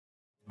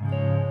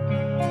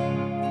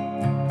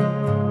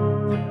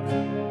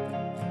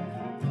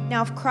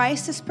Now, if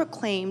Christ is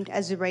proclaimed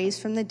as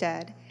raised from the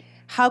dead,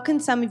 how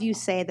can some of you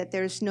say that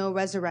there is no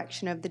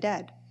resurrection of the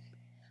dead?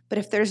 But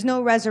if there is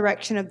no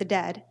resurrection of the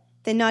dead,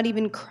 then not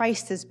even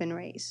Christ has been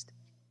raised.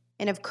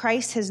 And if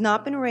Christ has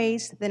not been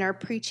raised, then our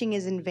preaching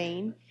is in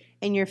vain,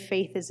 and your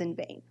faith is in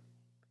vain.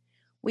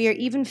 We are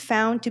even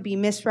found to be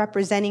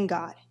misrepresenting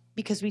God,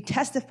 because we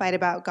testified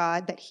about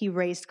God that he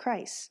raised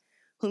Christ,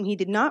 whom he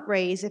did not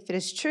raise, if it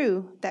is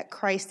true that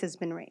Christ has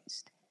been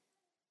raised.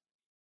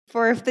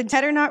 For if the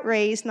dead are not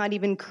raised, not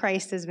even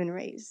Christ has been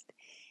raised.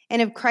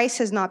 And if Christ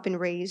has not been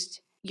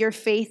raised, your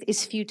faith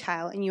is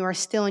futile, and you are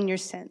still in your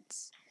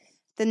sins.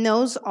 Then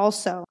those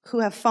also who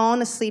have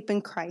fallen asleep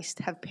in Christ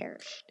have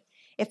perished.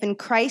 If in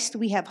Christ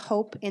we have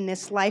hope in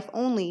this life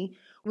only,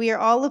 we are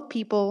all of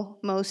people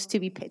most to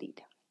be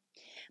pitied.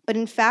 But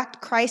in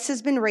fact, Christ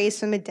has been raised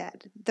from the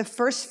dead, the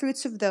first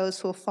fruits of those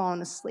who have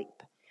fallen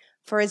asleep.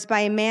 For as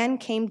by a man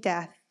came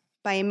death,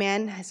 by a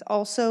man has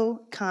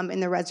also come in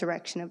the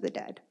resurrection of the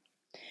dead.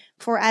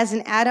 For as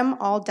in Adam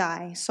all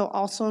die, so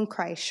also in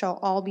Christ shall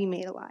all be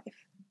made alive.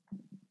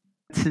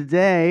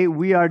 Today,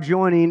 we are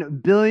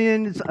joining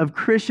billions of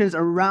Christians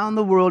around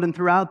the world and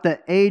throughout the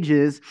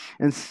ages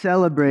in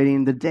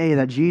celebrating the day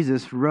that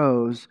Jesus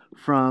rose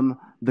from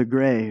the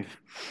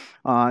grave.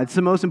 It's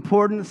the most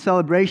important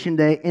celebration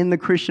day in the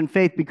Christian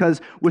faith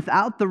because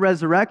without the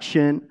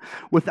resurrection,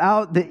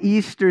 without the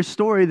Easter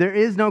story, there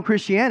is no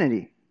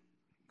Christianity.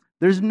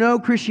 There's no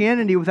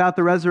Christianity without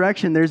the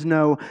resurrection. There's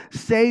no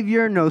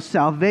Savior, no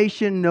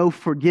salvation, no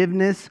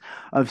forgiveness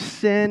of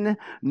sin,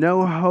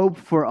 no hope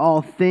for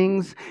all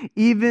things.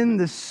 Even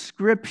the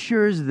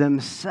scriptures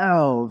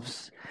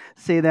themselves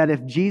say that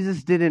if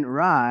Jesus didn't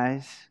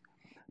rise,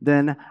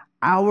 then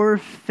our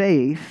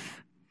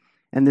faith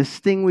and this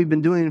thing we've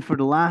been doing for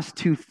the last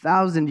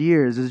 2,000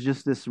 years is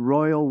just this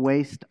royal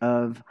waste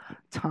of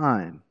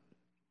time.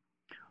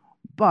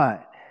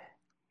 But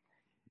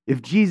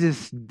if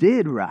Jesus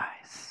did rise,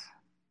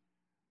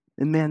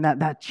 and man,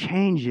 that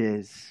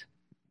changes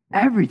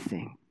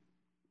everything.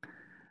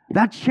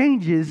 That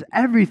changes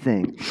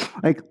everything.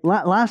 Like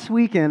last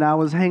weekend, I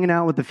was hanging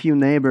out with a few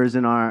neighbors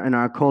in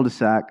our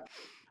cul-de-sac.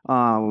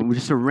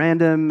 Just a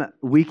random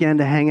weekend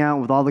to hang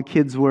out with all the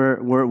kids were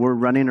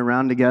running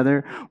around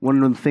together.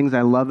 One of the things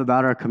I love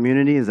about our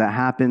community is that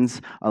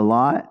happens a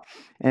lot.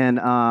 And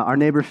our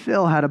neighbor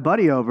Phil had a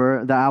buddy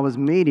over that I was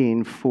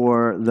meeting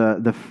for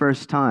the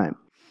first time.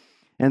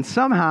 And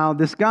somehow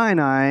this guy and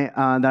I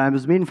that I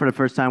was meeting for the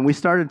first time, we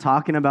started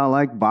talking about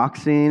like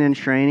boxing and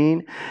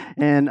training.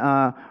 And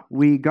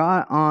we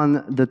got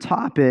on the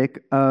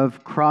topic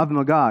of Krav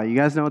Maga. You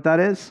guys know what that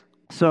is?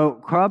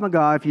 So Krav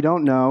Maga, if you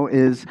don't know,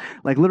 is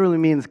like literally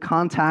means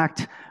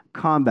contact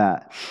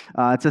combat.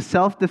 It's a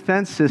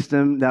self-defense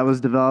system that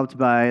was developed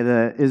by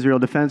the Israel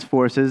Defense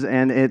Forces,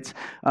 and it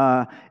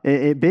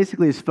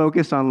basically is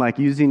focused on like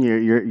using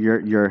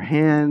your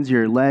hands,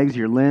 your legs,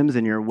 your limbs,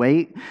 and your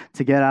weight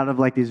to get out of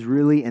like these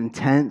really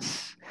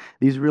intense,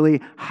 these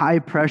really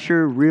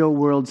high-pressure,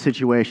 real-world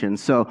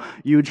situations. So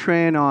you would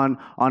train on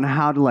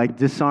how to like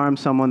disarm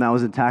someone that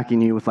was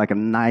attacking you with like a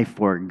knife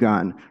or a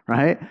gun,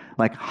 right?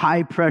 Like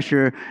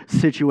high-pressure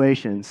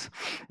situations.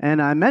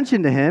 And I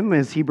mentioned to him,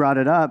 as he brought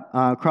it up,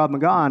 Krav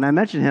Maga, and I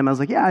mentioned to him, I was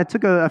like, yeah, I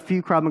took a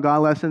few Krav Maga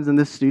lessons in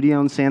this studio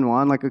in San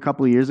Juan like a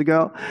couple of years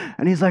ago.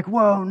 And he's like,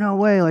 whoa, no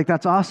way, like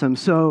that's awesome.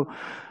 So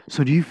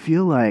do you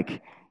feel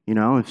like, you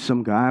know, if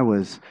some guy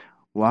was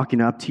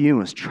walking up to you and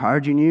was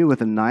charging you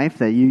with a knife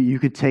that you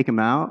could take him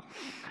out?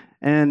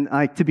 And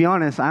like, to be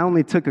honest, I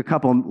only took a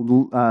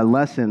couple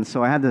lessons,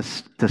 so I had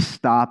to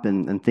stop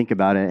and think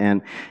about it.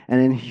 And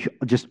in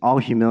just all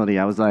humility,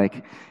 I was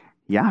like,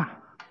 yeah,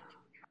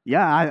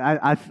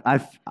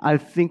 I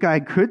think I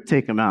could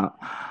take him out.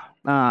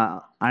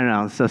 I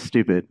know, it's so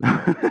stupid.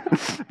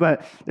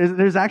 But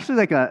there's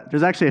actually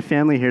a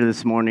family here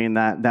this morning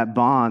that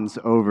bonds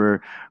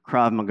over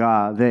Krav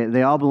Maga.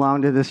 They all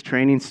belong to this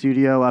training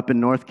studio up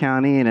in North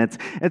County, and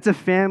it's a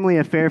family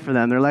affair for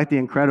them. They're like the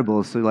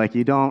Incredibles, so like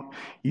you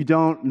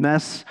don't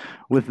mess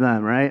with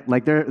them, right?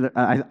 Like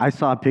I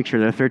saw a picture.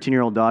 Their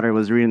 13-year-old daughter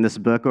was reading this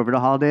book over the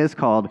holidays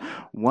called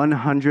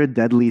 100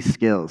 Deadly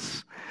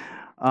Skills.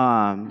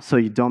 So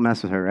you don't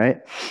mess with her,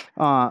 right?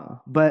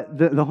 But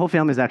the whole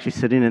family is actually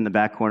sitting in the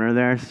back corner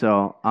there,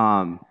 so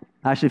I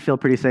actually feel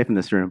pretty safe in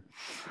this room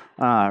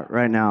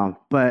right now.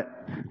 But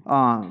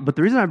the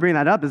reason I bring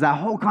that up is that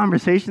whole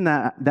conversation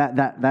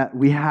that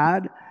we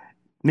had,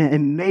 man, it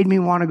made me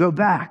want to go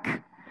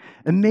back.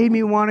 It made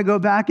me want to go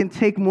back and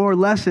take more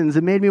lessons.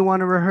 It made me want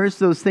to rehearse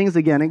those things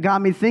again. It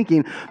got me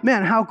thinking,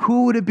 man, how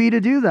cool would it be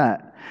to do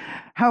that?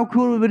 How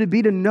cool would it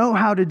be to know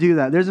how to do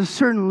that? There's a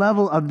certain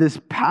level of this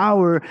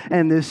power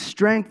and this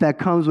strength that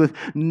comes with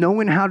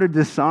knowing how to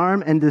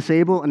disarm and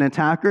disable an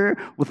attacker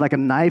with like a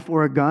knife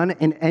or a gun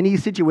in any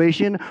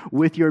situation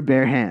with your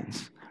bare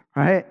hands,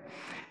 right?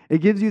 It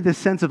gives you this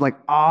sense of like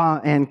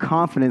awe and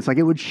confidence, like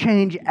it would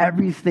change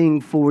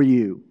everything for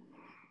you.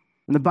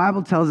 And the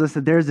Bible tells us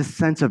that there's a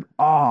sense of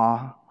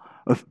awe,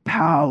 of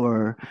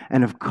power,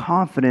 and of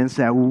confidence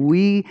that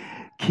we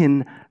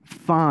can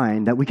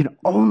find, that we can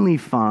only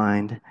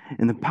find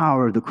in the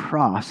power of the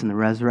cross and the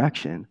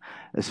resurrection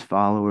as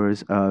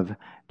followers of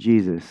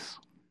Jesus.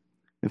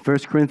 In 1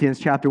 Corinthians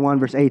chapter 1,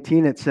 verse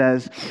 18, it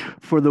says,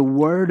 "For the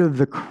word of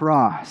the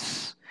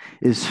cross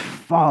is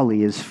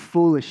folly, is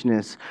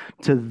foolishness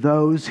to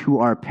those who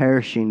are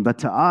perishing, but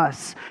to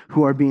us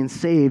who are being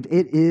saved,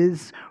 it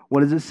is,"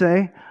 what does it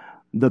say?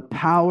 "The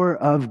power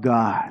of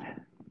God."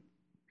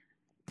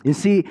 You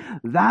see,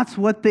 that's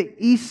what the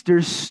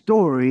Easter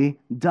story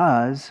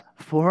does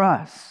for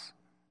us.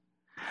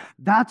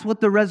 That's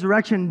what the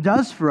resurrection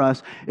does for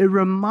us. It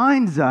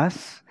reminds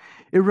us,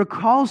 it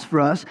recalls for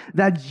us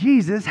that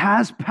Jesus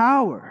has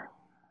power.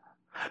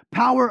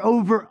 Power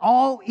over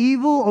all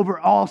evil, over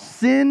all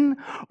sin,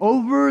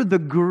 over the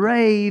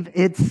grave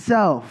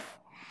itself.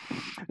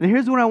 And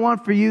here's what I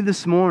want for you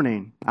this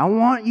morning. I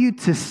want you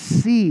to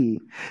see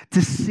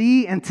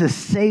and to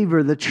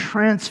savor the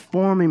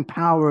transforming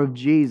power of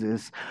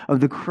Jesus,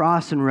 of the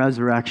cross and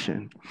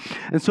resurrection.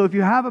 And so if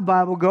you have a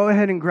Bible, go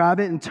ahead and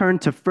grab it and turn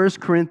to 1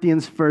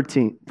 Corinthians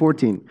 15. 1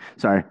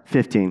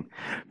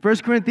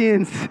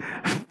 Corinthians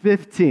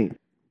 15.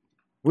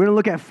 We're going to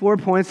look at 4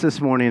 points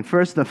this morning.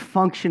 First, the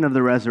function of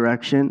the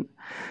resurrection.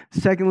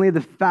 Secondly,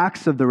 the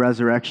facts of the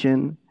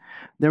resurrection.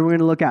 Then we're going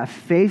to look at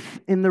faith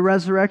in the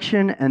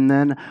resurrection, and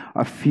then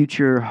our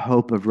future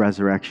hope of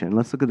resurrection.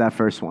 Let's look at that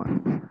first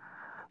one,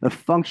 the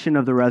function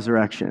of the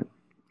resurrection.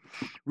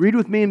 Read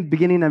with me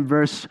beginning at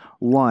verse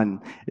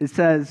 1. It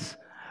says,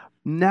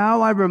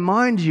 "Now I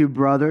remind you,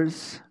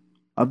 brothers,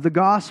 of the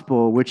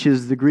gospel," which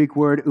is the Greek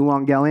word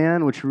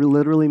euangelion, which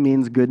literally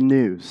means good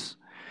news.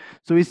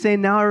 So he's saying,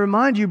 "Now I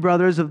remind you,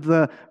 brothers, of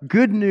the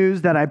good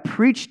news that I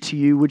preached to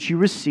you, which you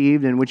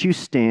received, in which you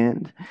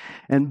stand,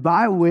 and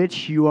by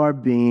which you are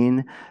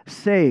being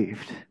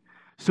saved."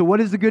 So what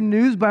is the good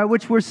news by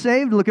which we're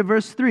saved? Look at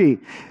verse 3.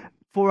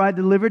 "For I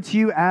delivered to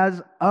you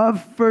as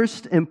of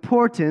first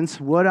importance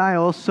what I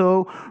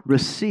also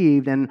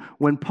received." And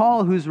when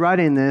Paul, who's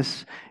writing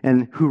this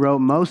and who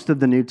wrote most of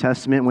the New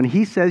Testament, when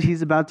he says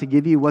he's about to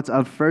give you what's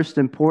of first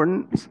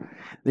importance,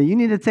 then you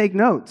need to take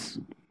notes.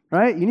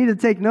 Right? You need to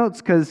take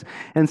notes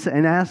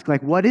and ask,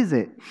 like, what is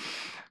it?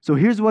 So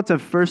here's what's of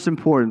first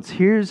importance.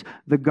 Here's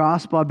the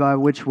gospel by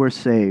which we're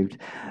saved.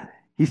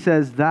 He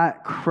says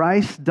that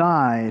Christ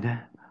died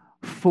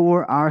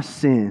for our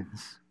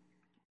sins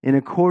in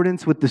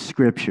accordance with the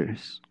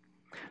Scriptures,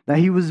 that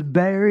he was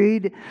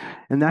buried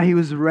and that he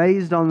was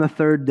raised on the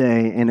third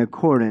day in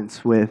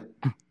accordance with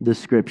the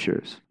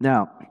Scriptures.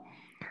 Now,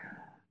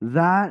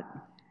 that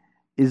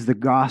is the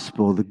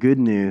gospel, the good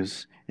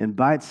news, in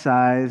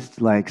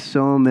bite-sized, like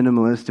so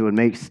minimalist, it would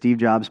make Steve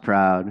Jobs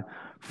proud,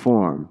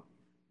 form.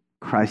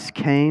 Christ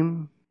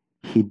came,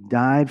 he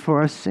died for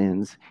our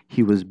sins,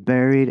 he was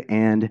buried,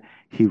 and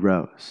he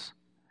rose.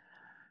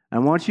 I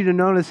want you to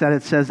notice that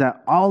it says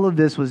that all of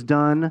this was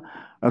done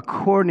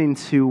according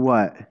to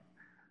what?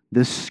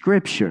 The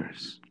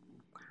Scriptures.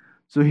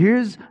 So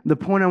here's the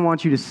point I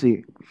want you to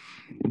see.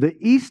 The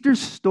Easter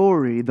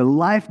story, the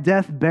life,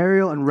 death,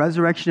 burial, and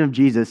resurrection of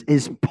Jesus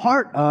is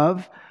part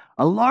of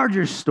a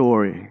larger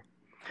story.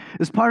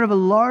 It's part of a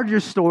larger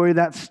story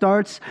that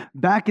starts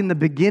back in the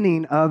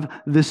beginning of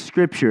the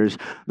Scriptures.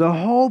 The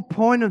whole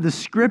point of the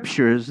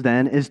Scriptures,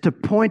 then, is to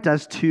point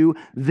us to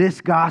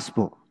this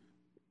gospel.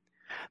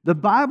 The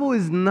Bible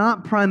is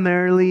not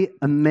primarily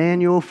a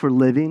manual for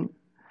living.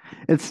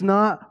 It's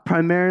not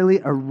primarily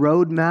a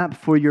roadmap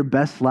for your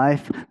best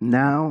life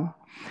now.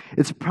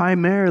 It's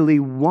primarily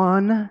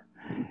one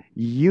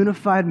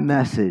unified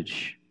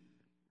message,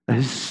 a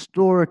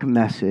historic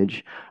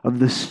message of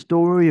the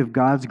story of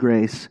God's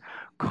grace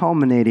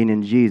culminating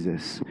in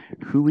Jesus,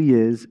 who he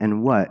is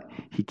and what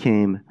he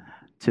came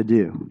to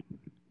do.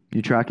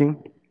 You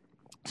tracking?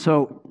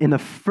 So in the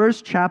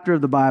first chapter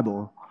of the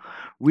Bible,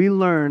 we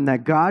learn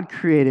that God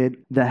created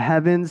the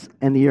heavens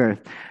and the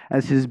earth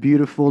as his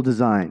beautiful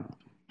design.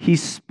 He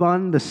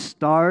spun the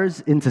stars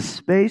into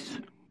space.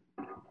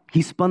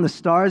 He spun the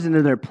stars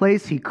into their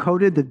place. He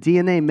coded the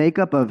DNA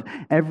makeup of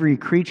every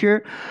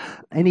creature,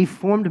 and he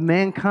formed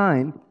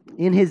mankind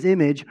in his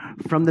image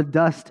from the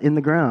dust in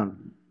the ground.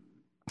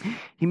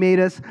 He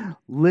made us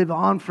live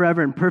on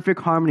forever in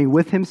perfect harmony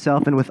with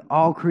himself and with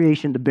all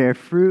creation, to bear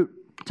fruit,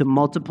 to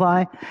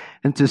multiply,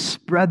 and to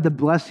spread the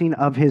blessing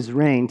of his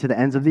reign to the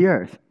ends of the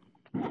earth.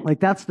 Like,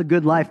 that's the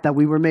good life that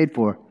we were made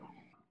for.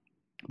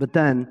 But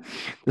then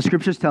the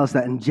Scriptures tell us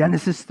that in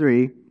Genesis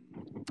 3,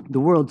 the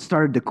world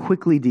started to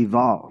quickly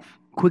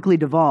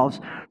devolves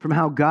from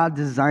how God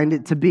designed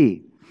it to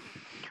be.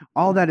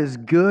 All that is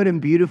good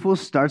and beautiful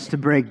starts to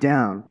break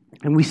down.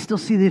 And we still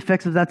see the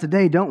effects of that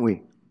today, don't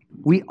we?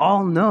 We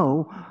all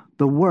know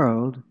the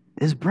world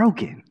is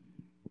broken.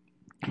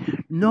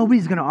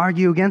 Nobody's going to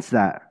argue against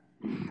that.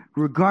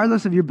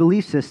 Regardless of your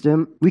belief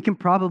system, we can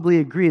probably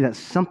agree that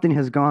something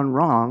has gone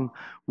wrong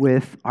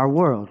with our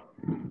world,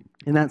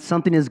 and that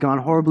something has gone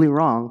horribly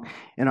wrong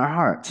in our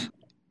hearts.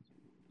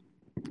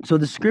 So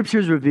the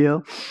Scriptures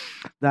reveal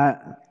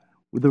that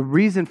the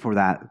reason for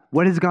that,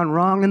 what has gone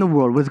wrong in the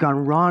world, what's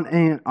gone wrong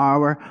in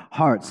our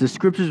hearts, the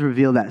Scriptures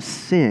reveal that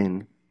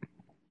sin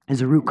is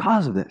the root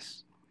cause of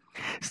this.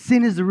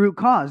 Sin is the root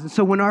cause. And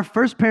so when our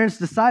first parents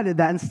decided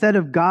that instead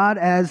of God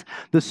as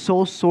the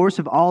sole source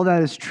of all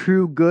that is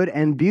true, good,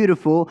 and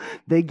beautiful,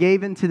 they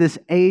gave into this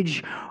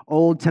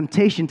age-old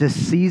temptation to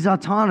seize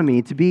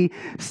autonomy, to be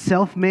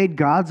self-made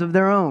gods of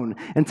their own,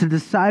 and to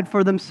decide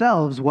for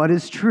themselves what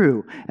is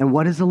true and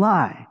what is a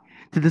lie,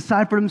 to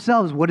decide for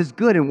themselves what is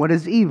good and what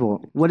is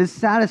evil, what is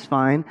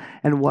satisfying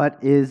and what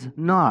is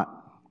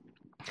not.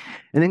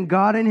 And then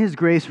God in his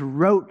grace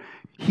wrote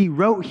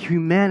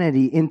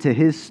humanity into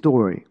his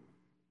story.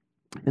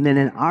 And then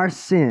in our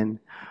sin,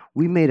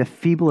 we made a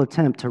feeble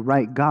attempt to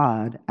write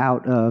God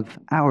out of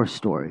our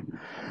story.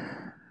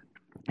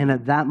 And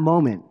at that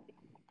moment,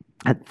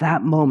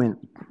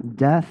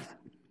 death,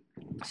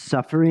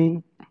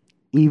 suffering,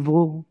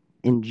 evil,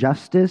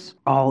 injustice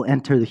all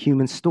enter the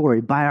human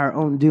story by our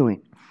own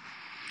doing.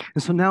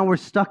 And so now we're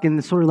stuck in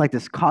this sort of like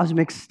this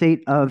cosmic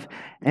state of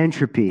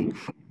entropy.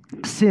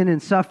 Sin and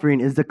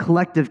suffering is the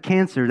collective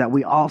cancer that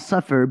we all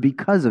suffer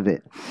because of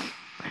it.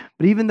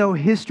 But even though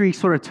history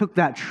sort of took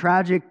that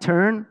tragic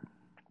turn,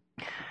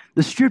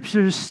 the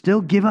scriptures still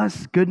give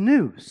us good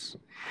news.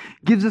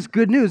 Gives us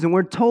good news, and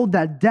we're told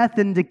that death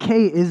and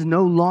decay is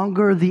no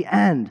longer the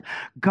end.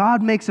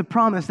 God makes a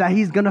promise that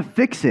he's going to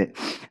fix it,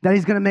 that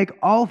he's going to make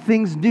all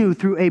things new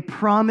through a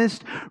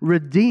promised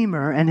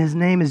Redeemer, and his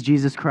name is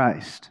Jesus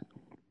Christ.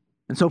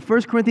 And so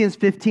 1 Corinthians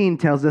 15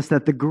 tells us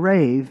that the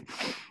grave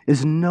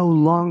is no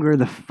longer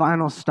the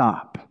final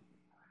stop.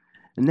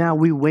 And now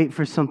we wait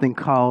for something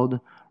called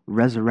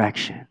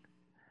resurrection.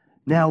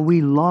 Now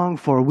we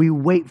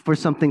wait for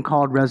something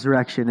called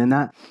resurrection.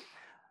 And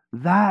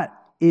that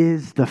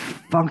is the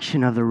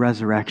function of the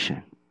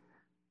resurrection.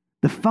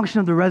 The function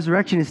of the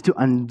resurrection is to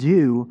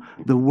undo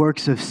the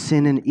works of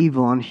sin and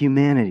evil on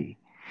humanity.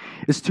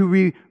 It's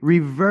to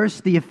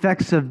reverse the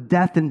effects of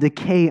death and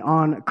decay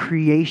on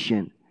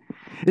creation.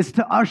 It's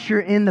to usher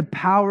in the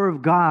power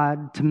of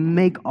God to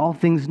make all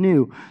things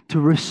new,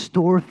 to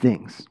restore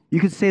things. You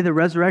could say the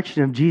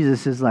resurrection of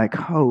Jesus is like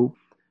hope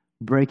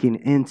breaking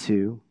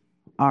into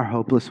our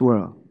hopeless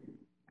world.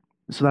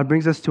 So that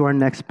brings us to our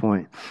next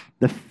point,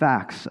 the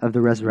facts of the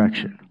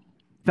resurrection.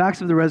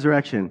 Facts of the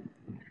resurrection.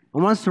 I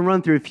want us to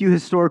run through a few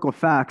historical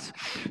facts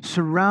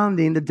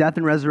surrounding the death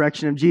and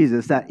resurrection of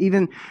Jesus that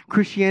even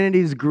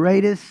Christianity's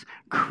greatest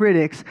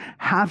critics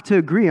have to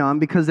agree on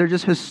because they're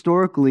just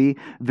historically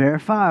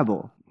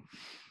verifiable.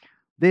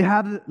 They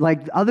have,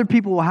 like other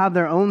people will have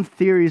their own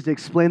theories to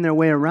explain their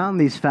way around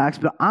these facts,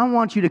 but I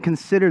want you to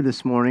consider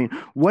this morning,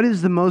 what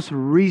is the most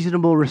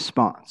reasonable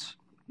response?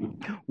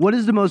 What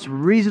is the most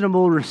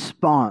reasonable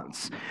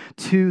response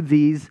to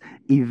these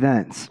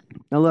events?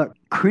 Now look,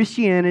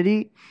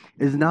 Christianity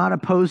is not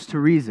opposed to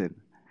reason.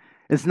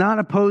 It's not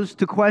opposed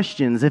to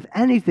questions. If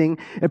anything,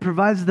 it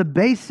provides the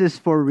basis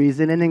for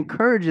reason and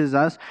encourages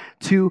us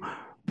to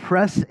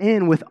press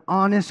in with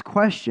honest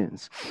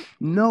questions.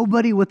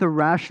 Nobody with a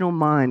rational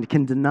mind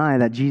can deny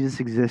that Jesus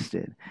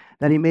existed,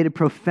 that he made a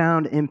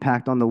profound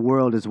impact on the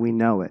world as we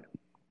know it.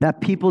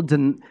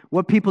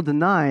 What people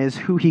deny is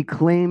who he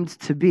claimed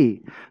to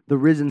be, the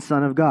risen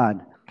Son of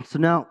God. So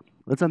now,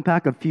 let's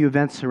unpack a few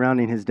events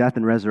surrounding his death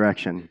and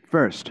resurrection.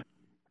 First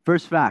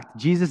fact,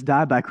 Jesus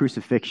died by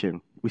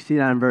crucifixion. We see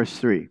that in verse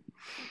 3.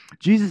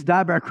 Jesus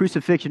died by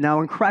crucifixion. Now,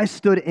 when Christ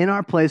stood in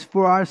our place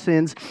for our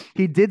sins,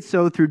 he did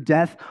so through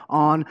death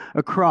on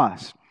a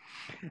cross.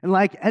 And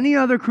like any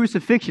other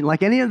crucifixion,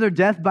 like any other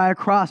death by a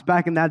cross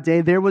back in that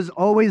day, there was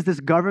always this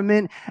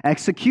government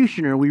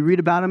executioner. We read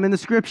about him in the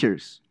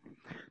scriptures.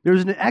 There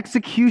was an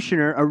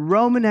executioner, a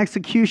Roman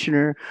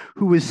executioner,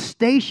 who was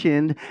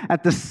stationed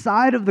at the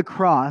side of the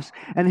cross,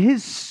 and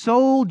his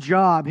sole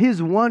job, his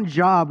one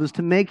job, was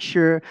to make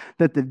sure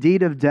that the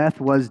deed of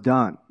death was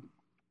done.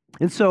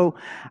 And so,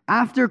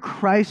 after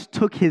Christ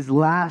took his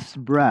last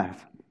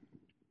breath,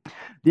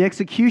 the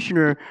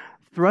executioner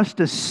thrust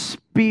a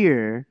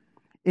spear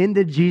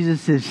into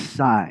Jesus'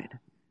 side.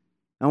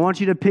 I want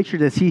you to picture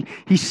this. He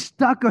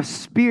stuck a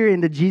spear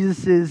into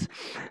Jesus'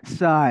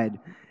 side.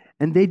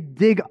 And they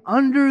dig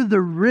under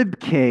the rib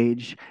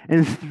cage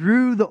and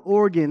through the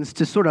organs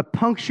to sort of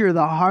puncture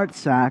the heart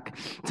sac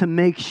to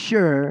make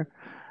sure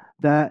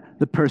that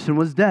the person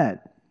was dead.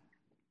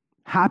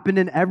 Happened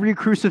in every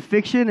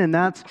crucifixion, and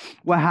that's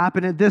what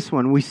happened at this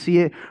one. We see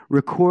it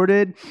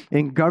recorded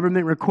in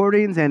government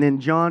recordings and in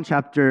John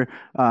chapter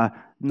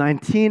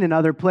 19 and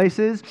other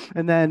places.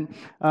 And then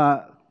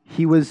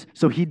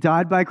he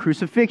died by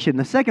crucifixion.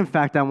 The second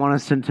fact I want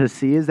us to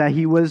see is that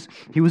he was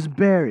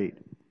buried.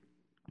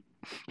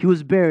 He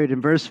was buried in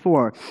verse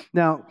 4.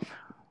 Now,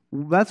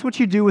 that's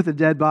what you do with a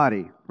dead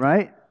body,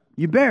 right?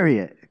 You bury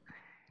it.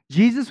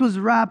 Jesus was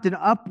wrapped in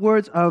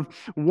upwards of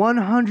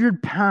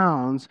 100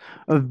 pounds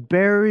of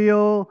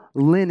burial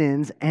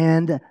linens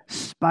and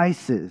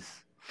spices.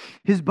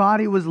 His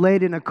body was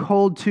laid in a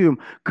cold tomb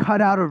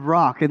cut out of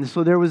rock. And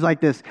so there was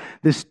like this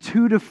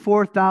 2,000 to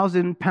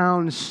 4,000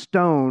 pound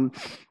stone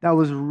that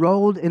was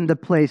rolled into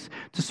place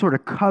to sort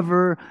of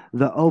cover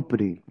the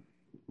opening.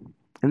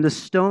 And the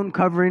stone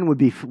covering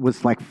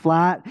was like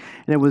flat,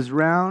 and it was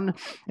round,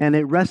 and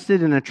it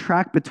rested in a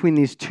track between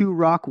these two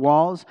rock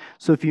walls.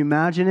 So if you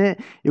imagine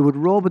it, it would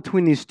roll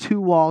between these two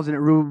walls, and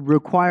it would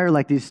require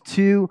like these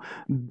two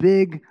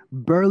big,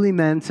 burly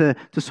men to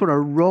sort of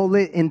roll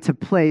it into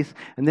place,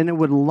 and then it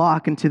would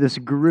lock into this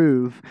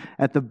groove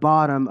at the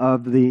bottom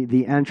of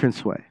the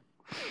entranceway.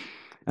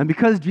 And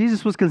because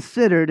Jesus was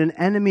considered an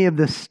enemy of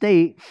the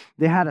state,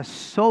 they had a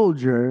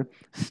soldier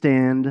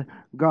stand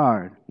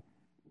guard.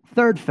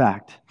 Third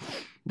fact,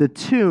 the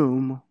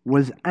tomb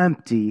was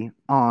empty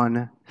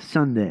on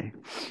Sunday.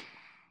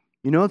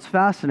 You know what's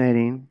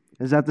fascinating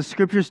is that the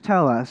scriptures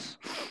tell us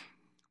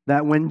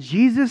that when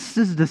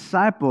Jesus'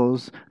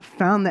 disciples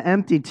found the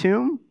empty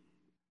tomb,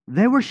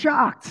 they were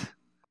shocked.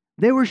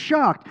 They were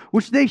shocked,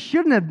 which they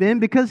shouldn't have been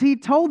because he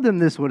told them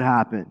this would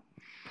happen.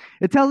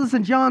 It tells us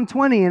in John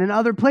 20 and in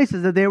other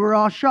places that they were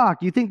all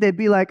shocked. You think they'd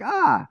be like,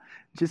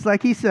 just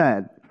like he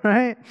said.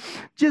 Right?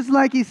 Just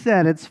like he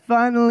said, it's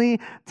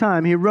finally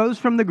time. He rose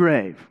from the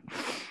grave.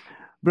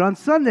 But on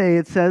Sunday,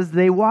 it says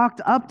they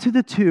walked up to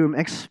the tomb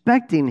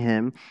expecting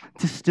him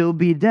to still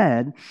be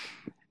dead,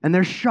 and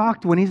they're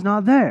shocked when he's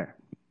not there.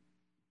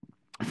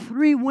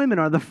 3 women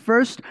are the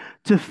first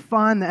to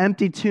find the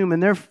empty tomb,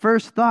 and their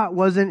first thought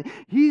wasn't,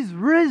 he's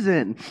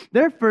risen.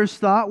 Their first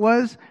thought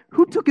was,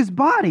 who took his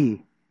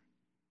body?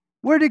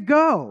 Where'd it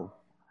go?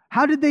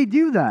 How did they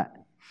do that?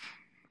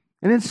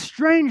 And it's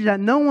strange that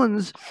no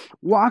one's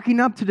walking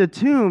up to the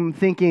tomb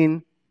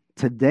thinking,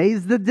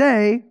 today's the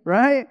day,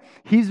 right?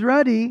 He's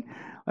ready.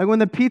 Like when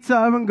the pizza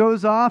oven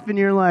goes off and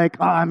you're like,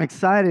 oh, I'm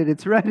excited,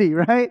 it's ready,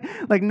 right?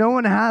 Like no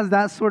one has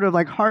that sort of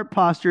like heart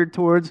posture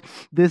towards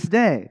this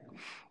day.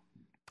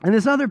 And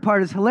this other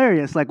part is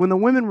hilarious. Like when the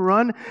women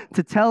run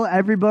to tell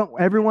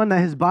everyone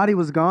that his body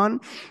was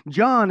gone,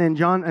 John in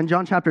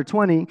John chapter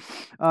 20,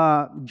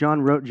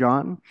 John wrote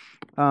John.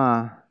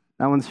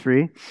 That one's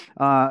free.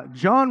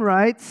 John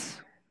writes,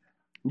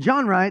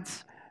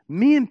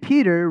 me and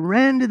Peter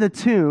ran to the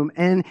tomb,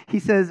 and he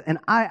says, and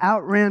I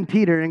outran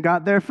Peter and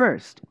got there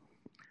first.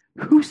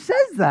 Who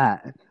says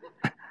that?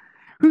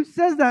 Who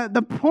says that?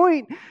 The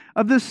point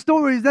of the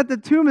story is that the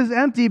tomb is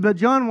empty, but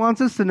John wants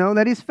us to know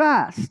that he's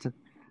fast.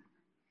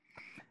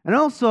 And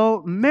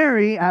also,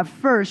 Mary, at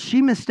first,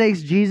 she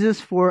mistakes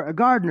Jesus for a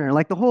gardener.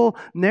 Like the whole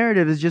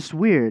narrative is just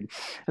weird.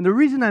 And the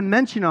reason I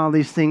mention all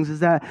these things is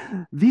that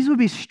these would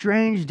be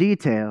strange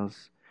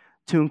details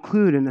to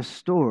include in a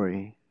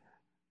story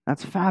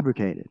that's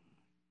fabricated.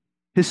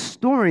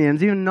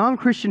 Historians, even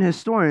non-Christian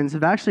historians,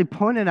 have actually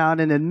pointed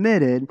out and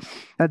admitted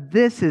that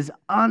this is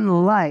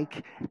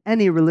unlike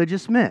any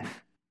religious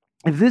myth.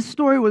 If this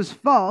story was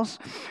false,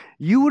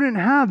 you wouldn't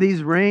have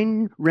these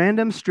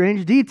random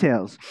strange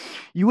details.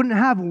 You wouldn't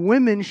have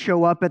women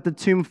show up at the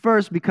tomb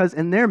first because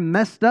in their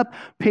messed up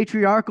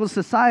patriarchal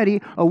society,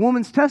 a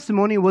woman's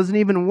testimony wasn't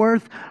even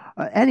worth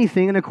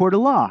anything in a court of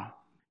law.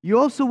 You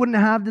also wouldn't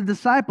have the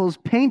disciples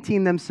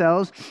painting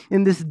themselves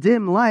in this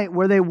dim light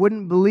where they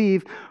didn't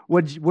believe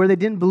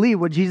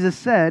what Jesus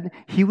said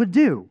he would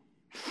do.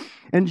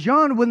 And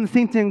John wouldn't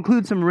think to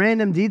include some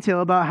random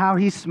detail about how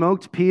he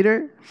smoked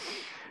Peter.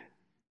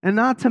 And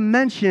not to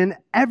mention,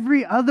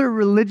 every other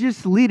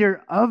religious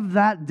leader of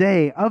that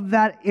day, of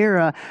that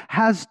era,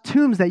 has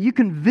tombs that you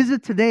can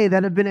visit today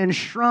that have been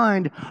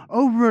enshrined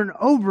over and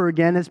over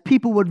again as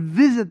people would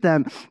visit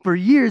them for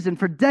years and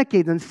for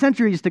decades and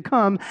centuries to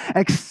come,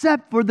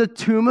 except for the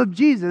tomb of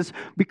Jesus,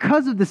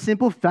 because of the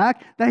simple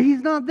fact that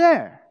he's not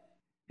there.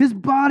 His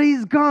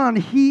body's gone.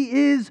 He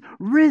is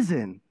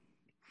risen.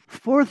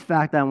 Fourth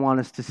fact I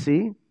want us to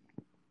see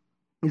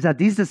is that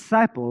these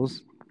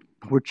disciples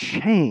were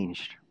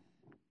changed.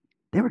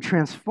 They were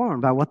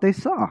transformed by what they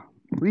saw.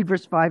 Read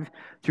verse 5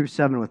 through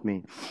 7 with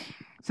me.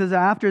 It says,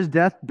 after his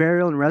death,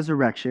 burial, and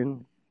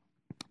resurrection,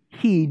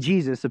 he,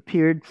 Jesus,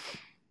 appeared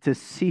to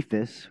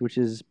Cephas, which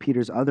is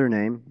Peter's other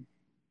name,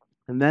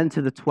 and then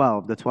to the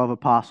 12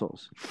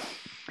 apostles.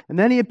 And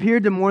then he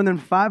appeared to more than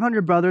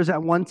 500 brothers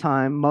at one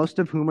time, most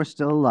of whom are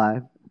still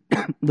alive,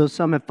 though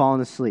some have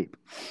fallen asleep.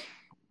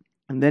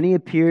 And then he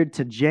appeared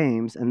to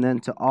James, and then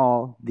to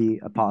all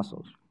the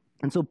apostles.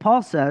 And so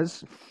Paul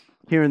says,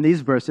 here in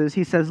these verses,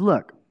 he says,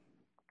 look,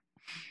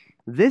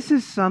 this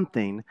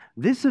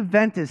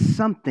event is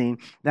something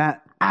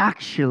that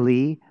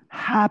actually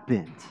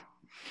happened.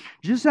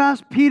 Just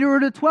ask Peter or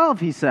the 12,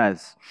 he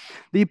says.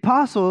 The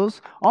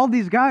apostles, all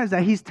these guys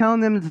that he's telling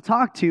them to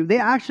talk to, they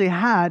actually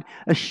had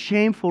a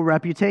shameful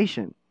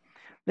reputation.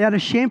 They had a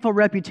shameful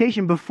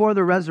reputation before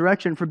the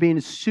resurrection for being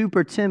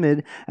super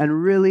timid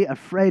and really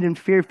afraid and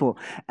fearful.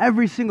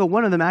 Every single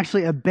one of them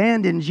actually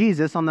abandoned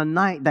Jesus on the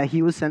night that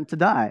he was sent to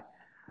die.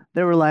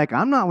 They were like,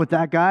 I'm not with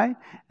that guy.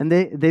 And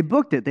they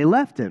booked it. They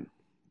left him.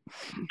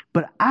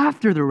 But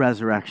after the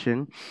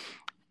resurrection,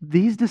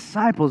 these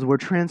disciples were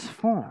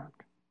transformed.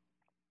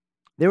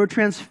 They were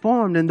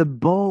transformed into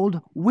bold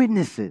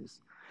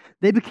witnesses.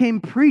 They became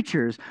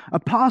preachers,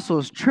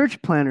 apostles,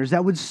 church planners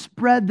that would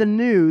spread the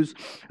news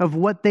of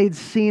what they'd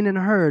seen and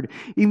heard,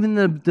 even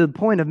to the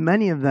point of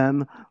many of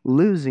them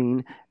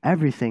losing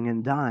everything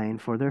and dying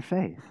for their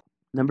faith.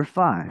 Number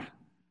 5.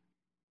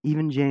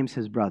 Even James,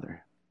 his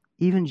brother.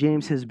 Even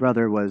James, his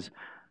brother, was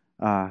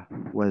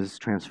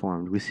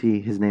transformed. We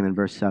see his name in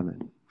verse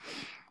 7.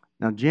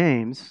 Now,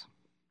 James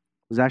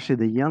was actually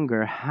the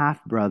younger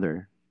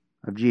half-brother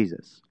of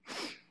Jesus.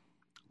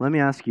 Let me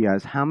ask you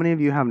guys, how many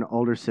of you have an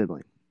older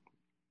sibling?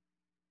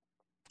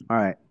 All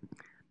right.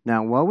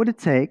 Now, what would it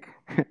take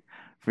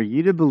for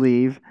you to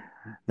believe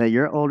that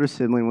your older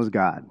sibling was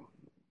God?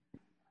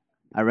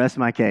 I rest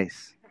my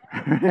case.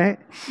 Right?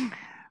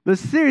 But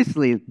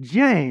seriously,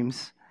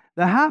 James,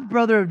 the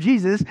half-brother of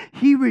Jesus,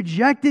 he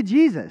rejected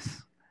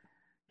Jesus.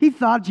 He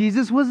thought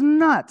Jesus was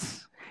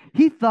nuts.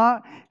 He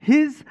thought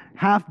his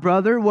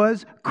half-brother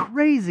was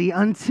crazy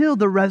until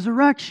the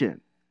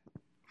resurrection.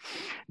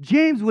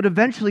 James would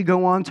eventually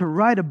go on to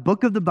write a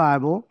book of the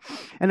Bible,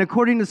 and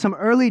according to some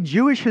early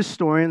Jewish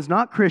historians,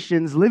 not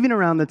Christians, living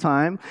around the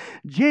time,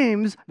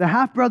 James, the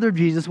half-brother of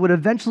Jesus, would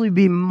eventually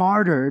be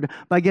martyred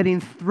by getting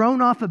thrown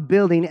off a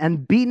building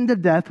and beaten to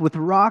death with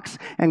rocks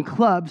and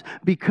clubs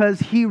because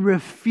he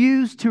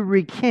refused to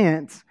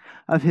recant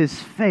of his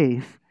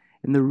faith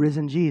in the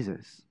risen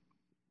Jesus.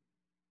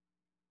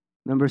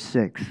 Number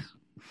 6,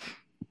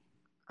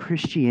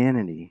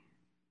 Christianity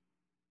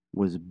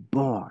was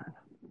born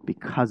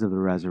because of the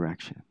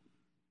resurrection.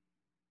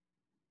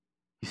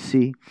 You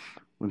see,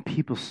 when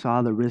people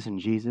saw the risen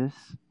Jesus,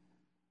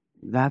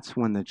 that's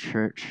when the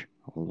church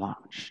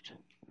launched.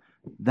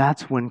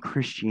 That's when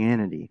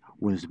Christianity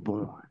was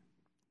born.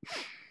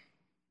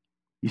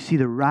 You see,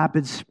 the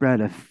rapid spread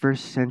of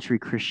first century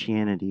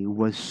Christianity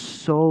was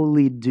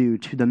solely due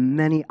to the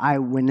many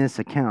eyewitness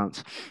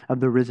accounts of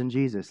the risen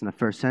Jesus in the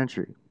first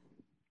century.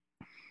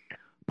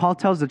 Paul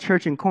tells the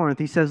church in Corinth,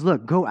 he says,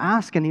 look, go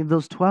ask any of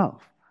those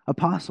 12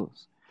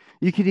 apostles.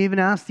 You could even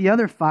ask the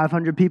other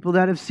 500 people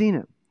that have seen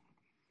him.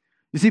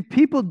 You see,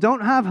 people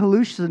don't have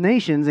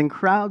hallucinations in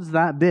crowds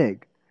that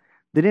big.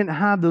 They didn't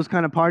have those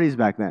kind of parties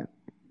back then.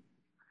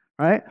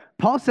 Right?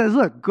 Paul says,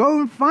 look, go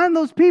and find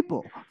those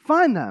people.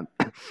 Find them.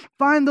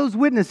 Find those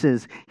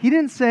witnesses. He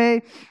didn't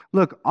say,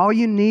 look, all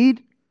you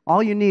need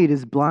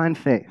is blind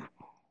faith.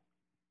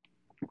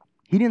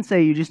 He didn't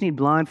say you just need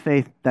blind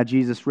faith that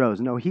Jesus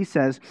rose. No, he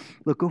says,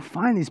 look, go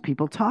find these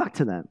people, talk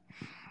to them.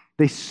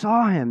 They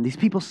saw him. These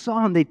people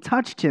saw him. They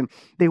touched him.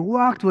 They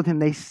walked with him.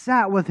 They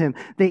sat with him.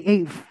 They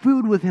ate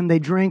food with him. They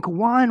drank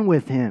wine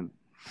with him.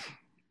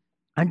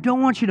 I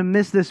don't want you to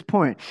miss this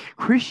point.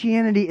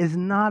 Christianity is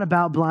not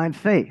about blind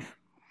faith.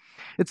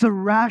 It's a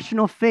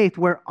rational faith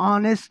where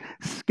honest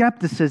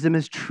skepticism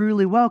is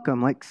truly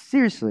welcome. Like,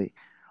 seriously,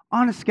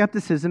 honest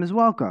skepticism is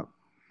welcome.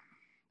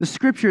 The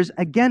scriptures,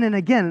 again and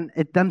again,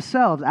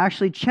 themselves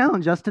actually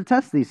challenge us to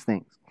test these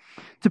things,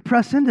 to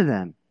press into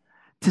them,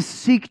 to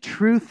seek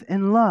truth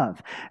in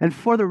love. And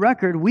for the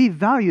record, we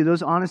value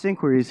those honest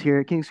inquiries here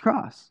at King's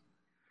Cross.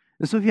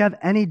 And so if you have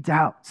any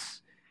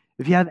doubts,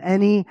 if you have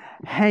any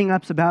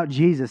hang-ups about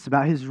Jesus,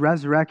 about his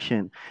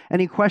resurrection,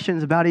 any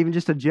questions about even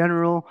just a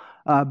general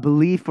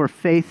belief or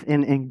faith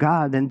in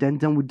God, then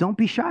don't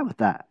be shy with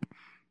that.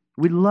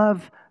 We'd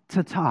love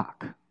to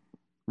talk.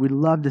 We'd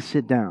love to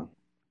sit down.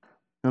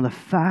 Now, the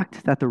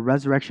fact that the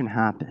resurrection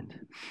happened,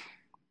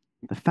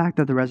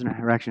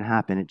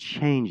 it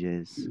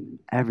changes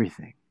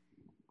everything.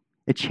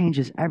 It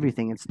changes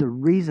everything. It's the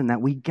reason that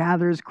we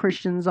gather as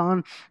Christians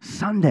on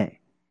Sunday,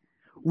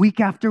 week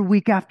after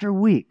week after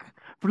week,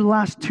 for the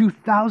last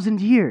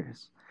 2,000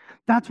 years.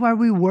 That's why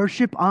we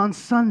worship on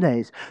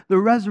Sundays. The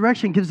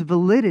resurrection gives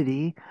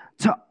validity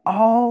to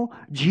all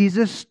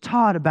Jesus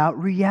taught about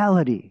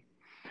reality,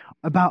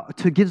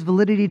 gives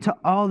validity to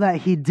all that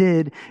he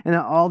did and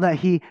all that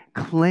he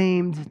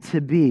claimed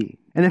to be.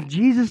 And if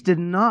Jesus did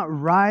not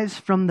rise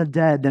from the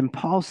dead, then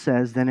Paul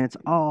says, then it's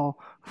all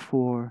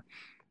for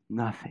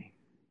nothing.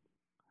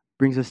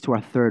 Brings us to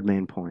our third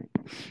main point,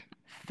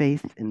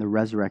 faith in the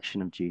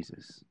resurrection of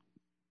Jesus.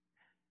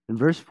 In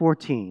verse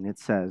 14, it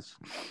says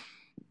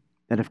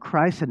that if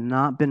Christ had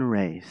not been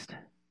raised,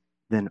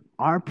 then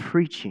our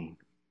preaching,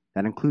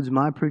 that includes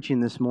my preaching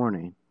this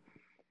morning,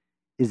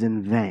 is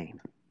in vain.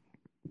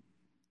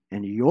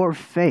 And your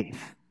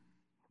faith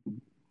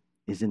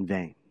is in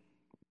vain.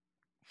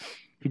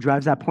 He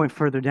drives that point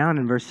further down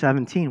in verse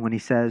 17 when he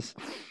says,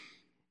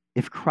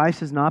 if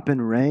Christ has not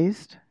been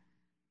raised,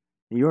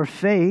 your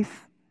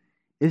faith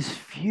is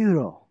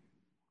futile,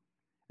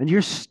 and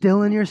you're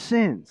still in your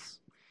sins.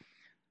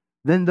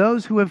 Then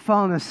those who have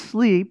fallen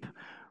asleep,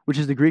 which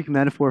is the Greek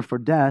metaphor for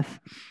death,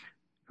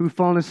 who've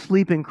fallen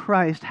asleep in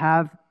Christ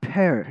have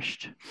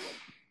perished.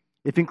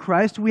 If in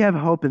Christ we have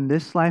hope in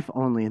this life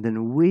only,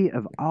 then we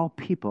of all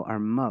people are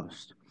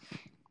most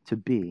to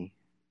be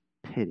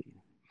pitied.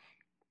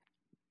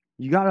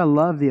 You got to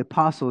love the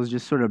apostles'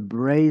 just sort of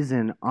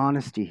brazen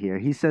honesty here.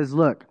 He says,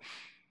 look,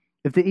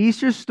 if the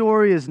Easter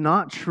story is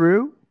not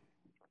true,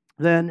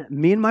 then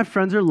me and my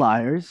friends are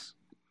liars.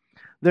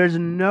 There's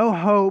no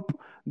hope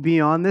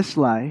beyond this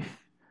life.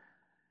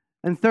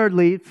 And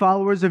thirdly,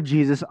 followers of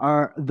Jesus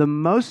are the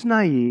most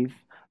naive,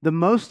 the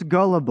most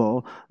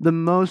gullible, the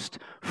most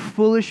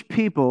foolish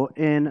people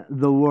in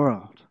the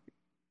world.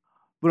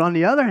 But on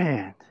the other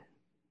hand,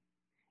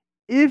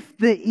 if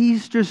the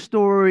Easter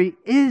story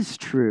is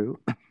true,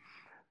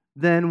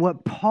 then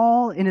what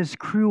Paul and his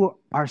crew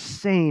are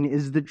saying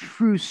is the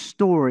true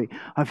story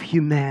of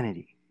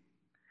humanity.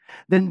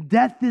 Then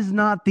death is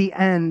not the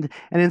end,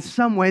 and in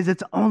some ways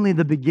it's only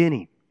the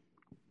beginning.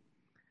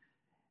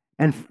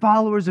 And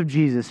followers of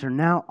Jesus are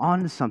now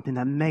onto something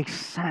that makes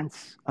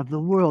sense of the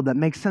world, that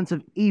makes sense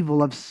of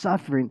evil, of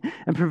suffering,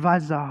 and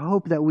provides the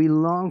hope that we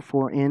long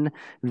for in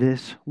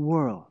this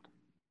world.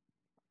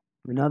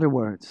 In other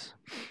words,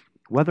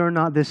 whether or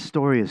not this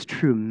story is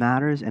true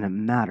matters, and it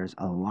matters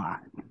a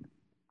lot.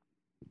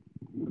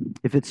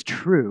 If it's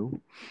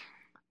true,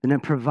 then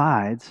it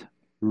provides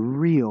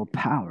real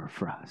power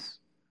for us,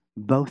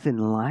 both in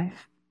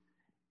life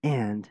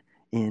and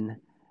in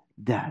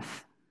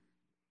death.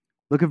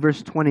 Look at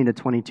verse 20 to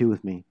 22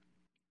 with me.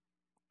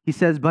 He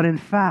says, "But in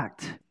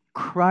fact,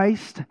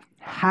 Christ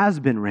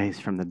has been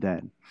raised from the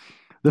dead,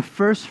 the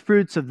first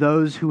fruits of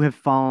those who have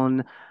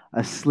fallen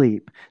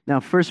asleep." Now,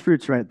 first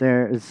fruits right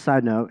there, as a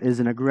side note, is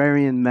an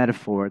agrarian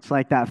metaphor. It's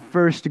like that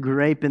first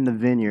grape in the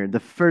vineyard, the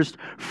first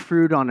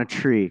fruit on a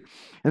tree.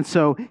 And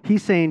so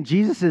he's saying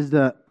Jesus is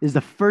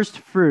the first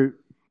fruit,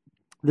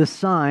 the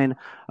sign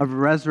of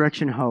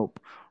resurrection hope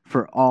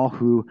for all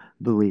who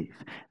believe.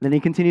 Then he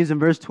continues in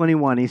verse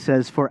 21. He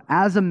says, for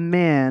as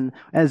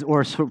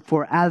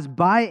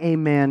by a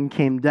man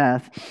came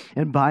death,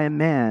 and by a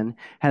man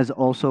has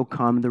also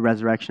come the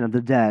resurrection of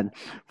the dead.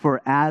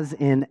 For as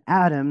in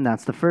Adam,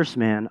 that's the first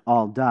man,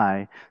 all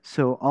die,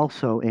 so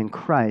also in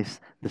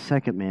Christ, the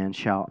second man,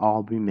 shall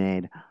all be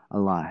made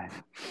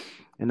alive."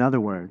 In other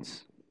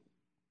words,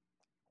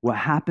 what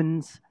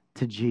happens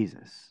to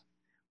Jesus,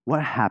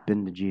 what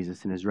happened to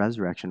Jesus in his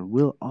resurrection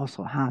will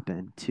also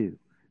happen to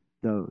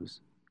those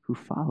who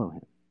follow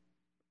him,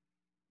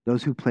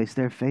 those who place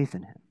their faith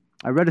in him.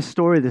 I read a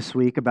story this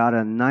week about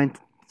a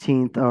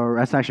 19th, or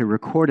that's actually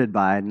recorded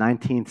by a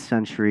 19th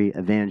century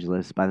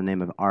evangelist by the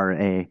name of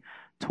R.A.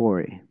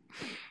 Torrey.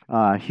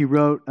 He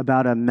wrote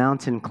about a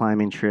mountain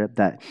climbing trip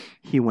that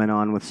he went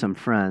on with some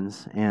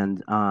friends.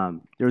 And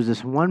there was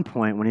this one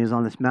point when he was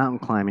on this mountain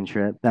climbing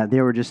trip that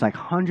they were just like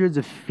hundreds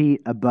of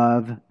feet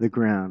above the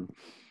ground.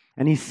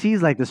 And he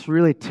sees like this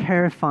really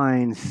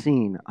terrifying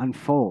scene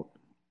unfold.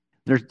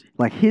 There's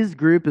like his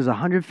group is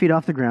 100 feet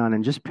off the ground,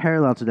 and just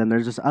parallel to them,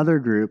 there's this other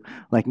group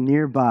like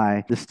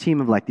nearby, this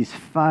team of like these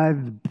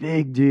 5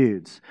 big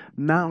dudes,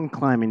 mountain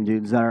climbing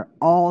dudes that are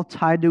all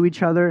tied to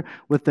each other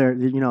with their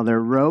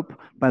rope,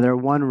 by their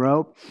one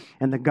rope.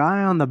 And the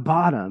guy on the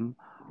bottom,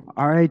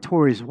 R.A.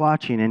 Torrey's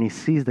watching, and he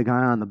sees the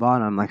guy on the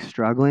bottom like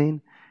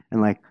struggling and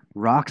like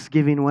rocks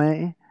giving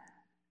way.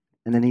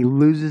 And then he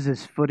loses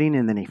his footing,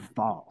 and then he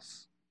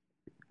falls.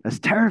 That's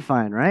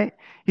terrifying, right?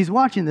 He's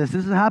watching this.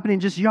 This is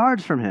happening just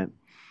yards from him.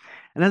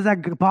 And as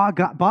that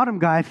bottom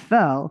guy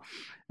fell,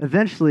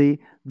 eventually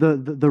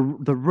the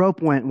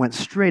rope went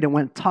straight. It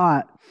went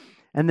taut.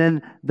 And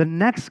then the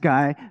next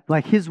guy,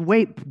 like his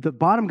weight, the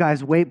bottom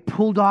guy's weight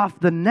pulled off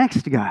the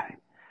next guy.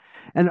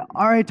 And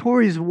R.A.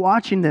 Torrey's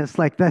watching this,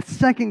 like that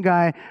second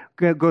guy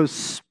goes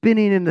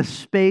spinning into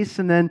space,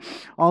 and then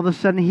all of a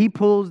sudden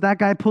that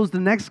guy pulls the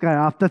next guy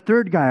off, the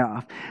third guy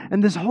off.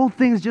 And this whole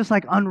thing is just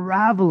like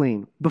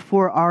unraveling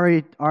before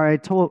R.A.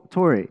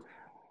 Torrey.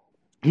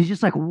 He's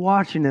just like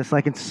watching this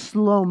like in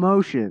slow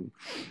motion.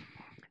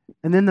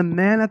 And then the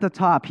man at the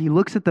top, he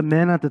looks at the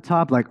man at the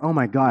top like, oh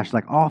my gosh,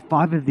 like all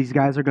 5 of these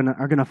guys are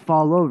gonna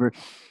fall over.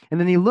 And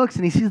then he looks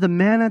and he sees the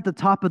man at the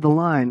top of the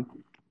line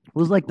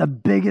was like the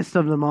biggest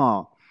of them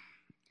all.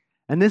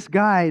 And this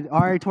guy,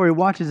 R.A. Torrey,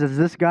 watches as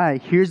this guy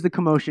hears the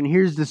commotion,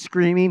 hears the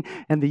screaming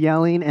and the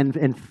yelling,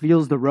 and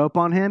feels the rope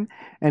on him.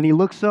 And he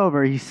looks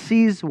over, he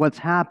sees what's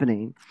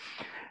happening.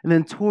 And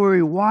then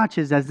Torrey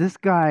watches as this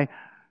guy,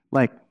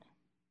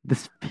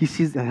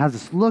 has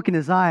this look in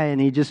his eye, and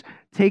he just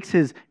takes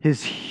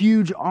his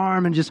huge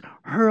arm and just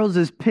hurls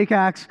his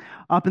pickaxe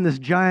up in this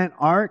giant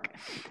arc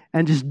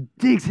and just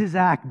digs his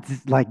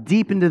axe like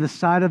deep into the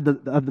side of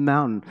the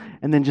mountain,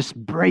 and then just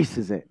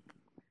braces it.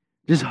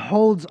 Just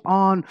holds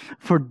on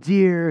for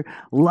dear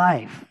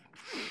life.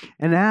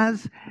 And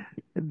as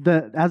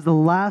the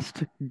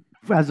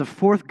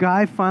 4th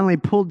guy finally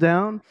pulled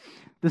down,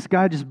 this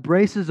guy just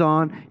braces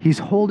on. He's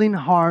holding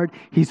hard.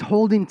 He's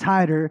holding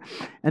tighter.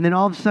 And then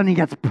all of a sudden he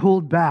gets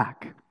pulled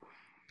back.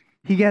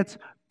 He gets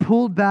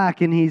pulled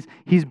back, and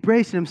he's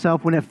bracing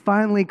himself when it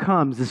finally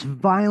comes, this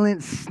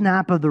violent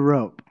snap of the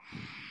rope.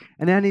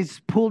 And then he's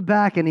pulled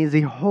back, and as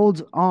he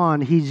holds on,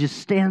 he just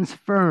stands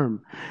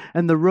firm.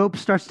 And the rope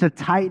starts to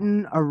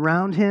tighten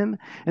around him.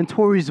 And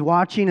Torrey's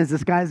watching as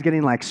this guy's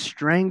getting like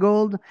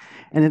strangled,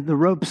 and the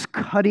rope's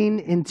cutting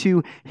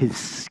into his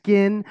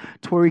skin.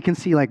 Torrey can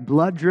see like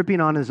blood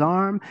dripping on his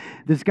arm.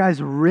 This guy's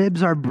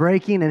ribs are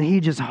breaking, and he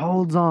just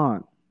holds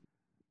on.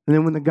 And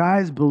then when the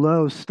guys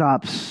below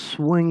stop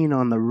swinging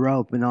on the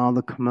rope and all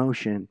the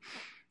commotion,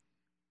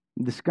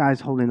 this guy's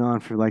holding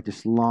on for like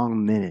this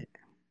long minute.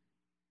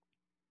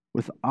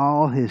 With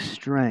all his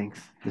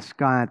strength, this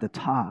guy at the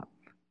top,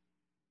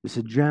 this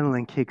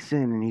adrenaline kicks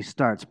in, and he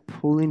starts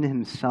pulling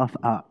himself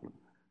up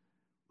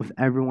with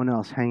everyone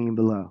else hanging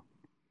below.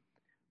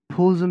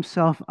 pulls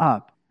himself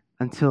up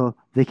until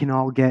they can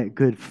all get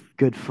good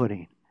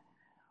footing.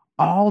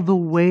 All the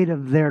weight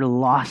of their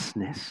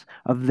lostness,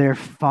 of their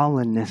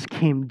fallenness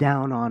came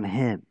down on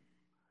him.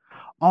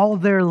 All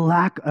their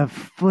lack of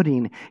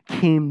footing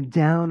came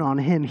down on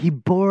him. He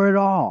bore it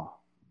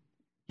all.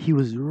 He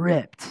was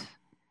ripped.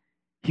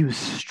 He was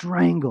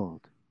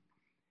strangled.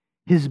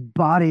 His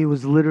body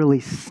was literally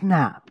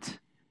snapped,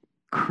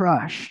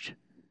 crushed.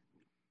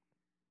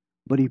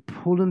 But he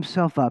pulled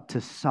himself up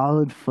to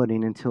solid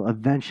footing until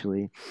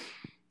eventually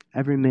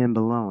every man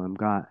below him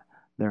got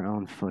their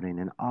own footing,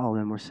 and all of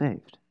them were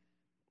saved.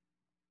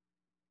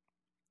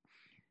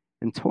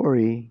 And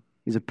Tori,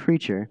 he's a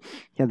preacher,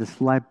 he had this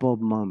light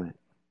bulb moment.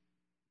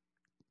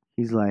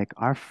 He's like,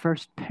 our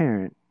first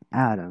parent,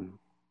 Adam,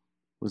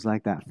 was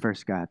like that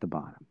first guy at the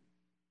bottom.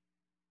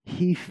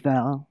 He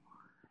fell,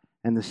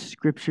 and the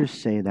scriptures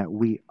say that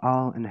we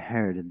all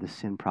inherited the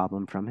sin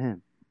problem from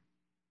him.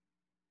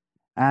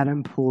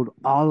 Adam pulled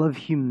all of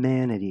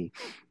humanity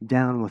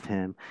down with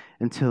him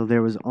until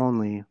there was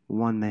only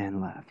one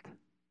man left.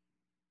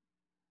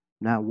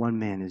 That one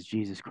man is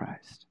Jesus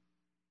Christ.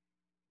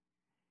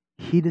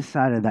 He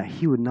decided that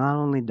he would not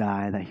only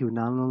die, that he would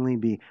not only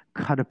be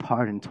cut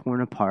apart and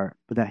torn apart,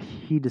 but that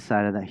he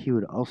decided that he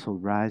would also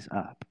rise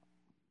up.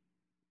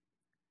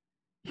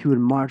 He would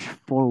march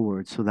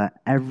forward so that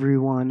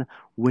everyone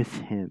with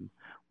him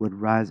would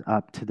rise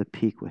up to the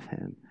peak with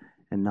him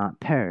and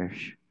not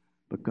perish,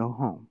 but go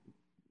home.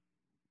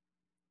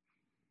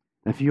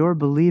 If you're a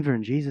believer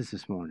in Jesus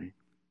this morning,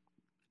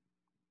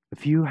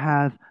 if you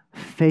have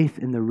faith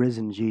in the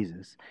risen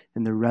Jesus,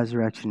 in the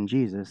resurrection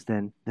Jesus,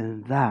 then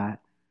that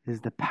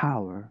is the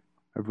power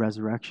of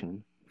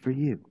resurrection for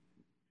you.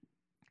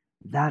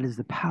 That is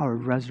the power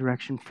of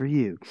resurrection for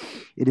you.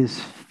 It is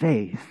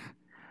faith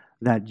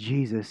that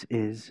Jesus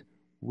is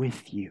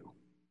with you,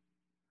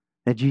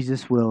 that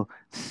Jesus will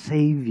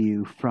save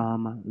you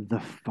from the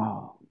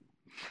fall,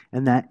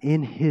 and that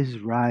in his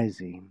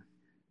rising,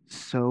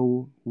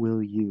 so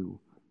will you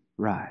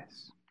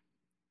rise.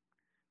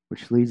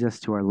 Which leads us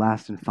to our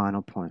last and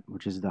final point,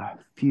 which is the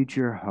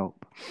future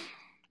hope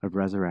of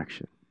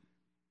resurrection.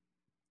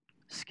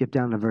 Skip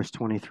down to verse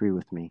 23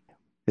 with me.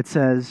 It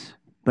says,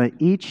 but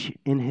each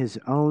in his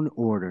own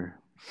order,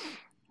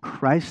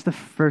 Christ the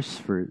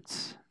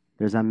firstfruits,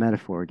 there's that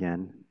metaphor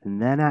again, and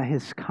then at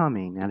his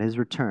coming, at his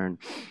return,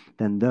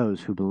 then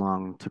those who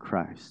belong to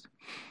Christ.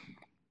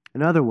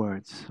 In other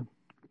words,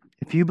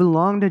 if you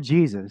belong to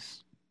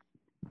Jesus,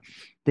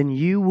 then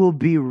you will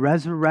be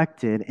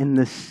resurrected in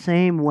the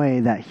same way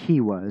that he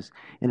was,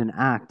 in an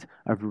act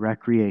of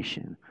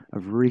recreation,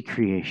 of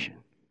recreation.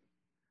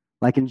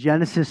 Like in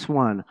Genesis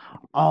 1,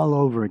 all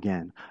over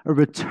again. A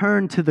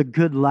return to the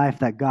good life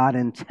that God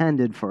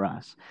intended for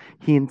us.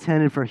 He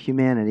intended for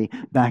humanity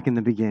back in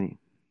the beginning.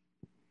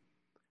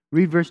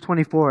 Read verse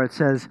 24. It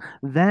says,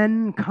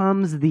 then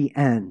comes the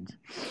end,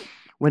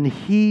 when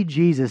he,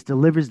 Jesus,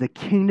 delivers the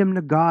kingdom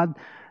to God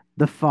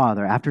the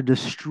Father after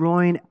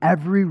destroying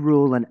every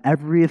rule and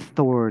every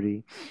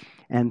authority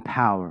and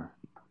power.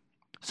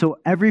 So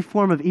every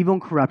form of evil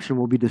and corruption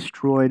will be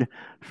destroyed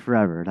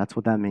forever. That's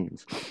what that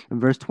means. In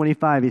verse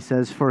 25, he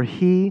says, for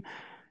he,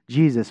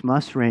 Jesus,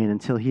 must reign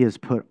until he has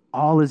put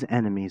all his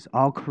enemies,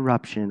 all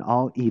corruption,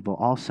 all evil,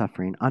 all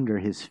suffering under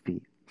his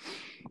feet.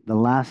 The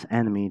last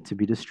enemy to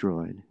be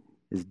destroyed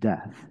is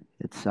death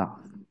itself.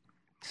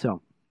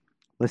 So,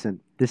 listen,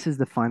 this is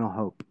the final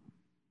hope.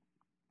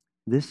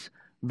 This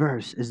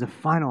verse is the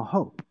final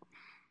hope.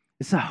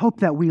 It's the hope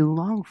that we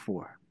long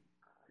for.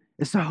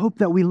 It's the hope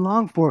that we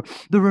long for,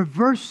 the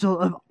reversal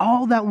of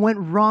all that went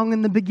wrong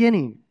in the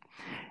beginning,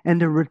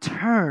 and a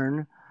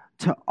return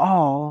to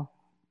all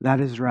that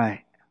is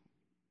right.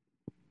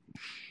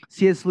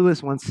 C.S.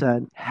 Lewis once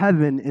said,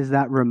 heaven is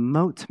that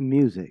remote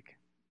music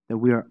that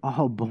we are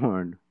all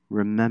born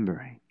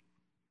remembering.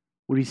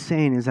 What he's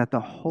saying is that the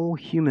whole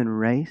human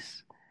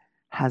race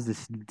has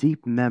this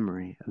deep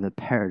memory of the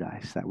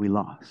paradise that we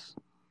lost.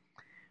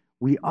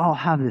 We all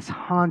have this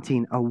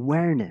haunting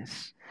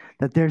awareness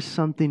that there's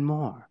something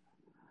more.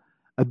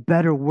 A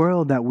better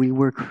world that we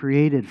were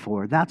created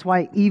for. That's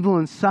why evil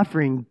and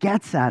suffering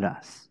gets at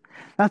us.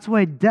 That's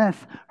why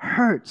death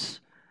hurts.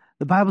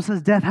 The Bible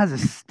says death has a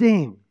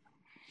sting.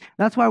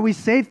 That's why we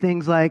say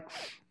things like,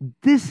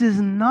 this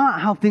is not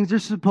how things are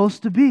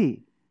supposed to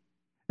be.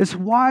 It's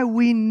why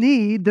we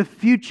need the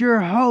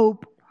future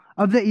hope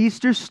of the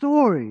Easter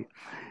story.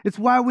 It's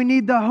why we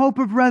need the hope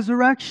of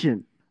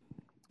resurrection.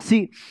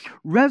 See,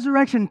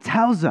 resurrection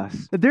tells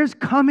us that there's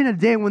coming a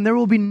day when there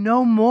will be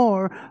no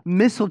more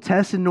missile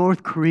tests in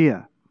North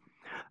Korea.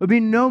 There'll be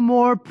no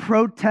more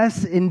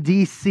protests in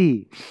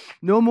D.C.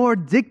 No more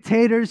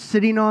dictators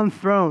sitting on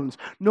thrones.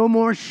 No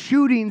more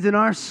shootings in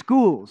our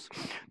schools.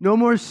 No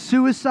more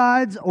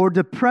suicides or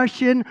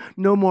depression.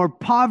 No more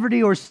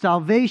poverty or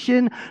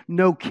starvation.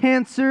 No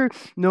cancer.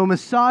 No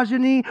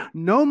misogyny.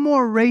 No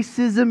more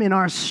racism in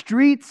our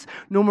streets.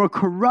 No more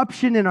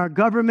corruption in our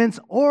governments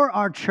or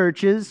our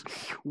churches.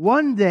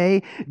 One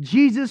day,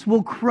 Jesus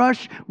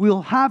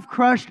will have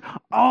crushed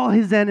all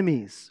his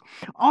enemies.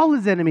 All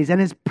his enemies,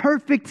 and his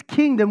perfect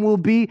kingdom kingdom will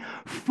be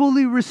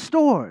fully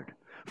restored.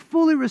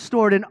 Fully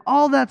restored, and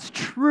all that's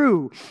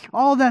true,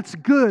 all that's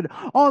good,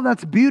 all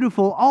that's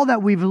beautiful, all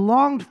that we've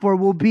longed for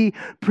will be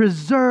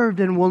preserved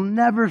and will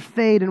never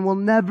fade and will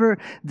never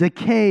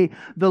decay.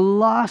 The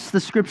lost, the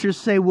scriptures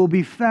say, will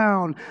be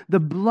found. The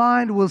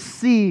blind will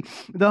see.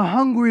 The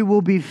hungry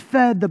will be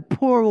fed. The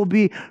poor will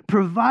be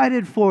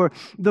provided for.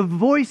 The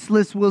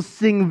voiceless will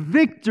sing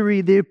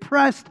victory. The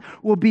oppressed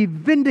will be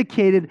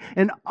vindicated.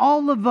 And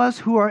all of us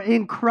who are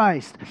in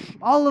Christ,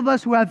 all of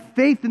us who have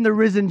faith in the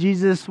risen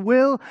Jesus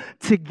will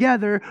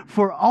together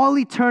for all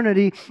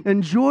eternity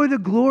enjoy the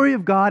glory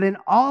of God in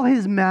all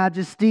His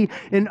majesty,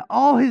 in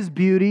all His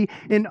beauty,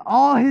 in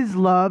all His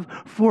love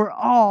for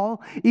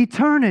all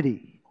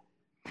eternity.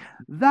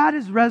 That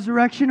is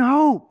resurrection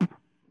hope.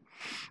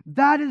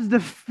 That is the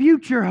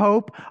future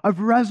hope of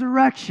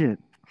resurrection.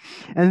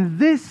 And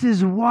this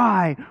is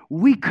why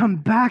we come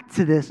back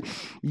to this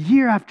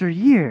year after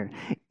year,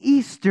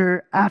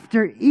 Easter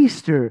after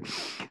Easter.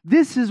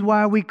 This is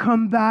why we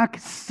come back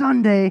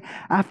Sunday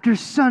after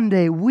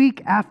Sunday,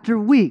 week after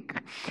week.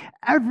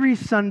 Every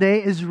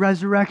Sunday is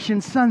Resurrection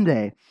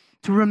Sunday,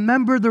 to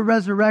remember the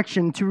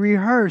resurrection, to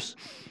rehearse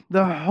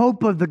the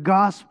hope of the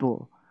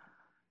gospel,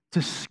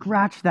 to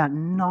scratch that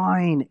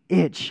gnawing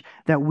itch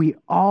that we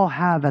all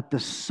have at the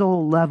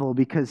soul level,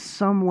 because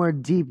somewhere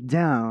deep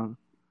down,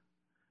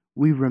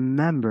 we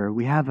remember,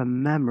 we have a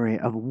memory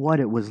of what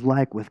it was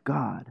like with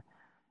God,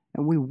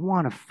 and we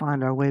want to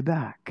find our way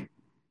back.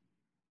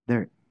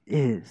 There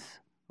is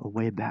a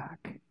way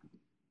back.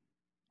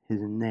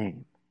 His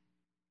name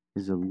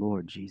is the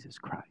Lord Jesus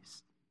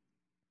Christ.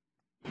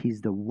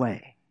 He's the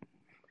way,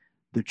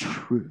 the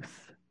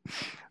truth,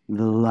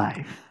 the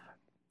life.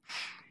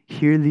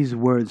 Hear these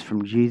words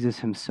from Jesus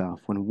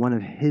himself when one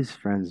of his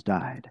friends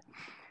died,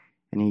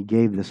 and he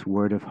gave this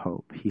word of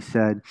hope. He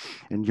said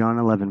in John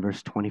 11,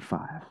 verse 25,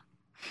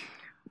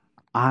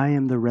 I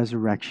am the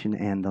resurrection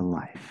and the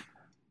life.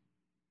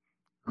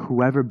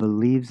 Whoever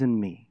believes in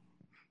me,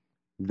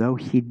 though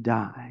he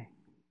die,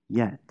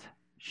 yet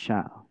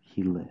shall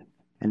he live.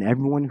 And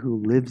everyone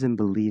who lives and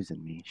believes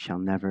in me shall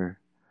never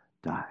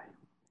die.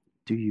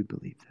 Do you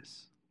believe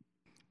this?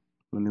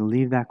 Let me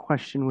leave that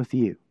question with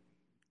you.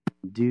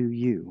 Do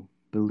you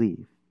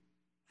believe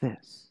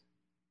this?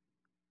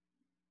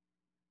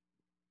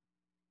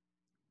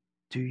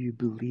 Do you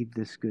believe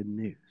this good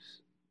news?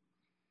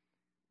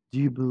 Do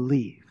you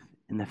believe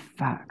in the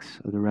facts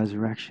of the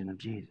resurrection of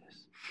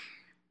Jesus?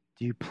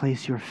 Do you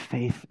place your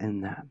faith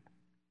in them?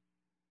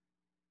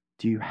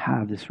 Do you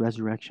have this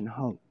resurrection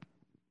hope?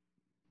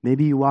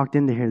 Maybe you walked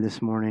into here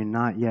this morning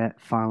not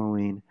yet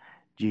following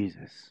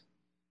Jesus.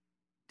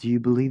 Do you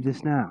believe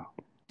this now?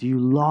 Do you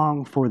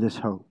long for this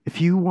hope? If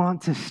you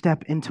want to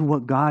step into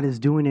what God is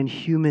doing in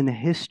human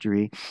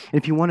history,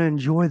 if you want to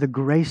enjoy the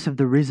grace of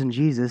the risen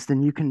Jesus,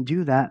 then you can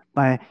do that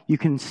you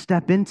can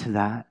step into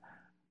that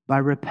by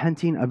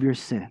repenting of your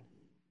sin,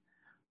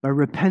 by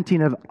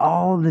repenting of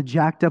all the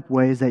jacked up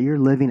ways that you're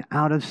living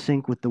out of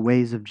sync with the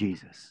ways of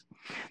Jesus.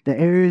 The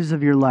areas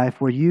of your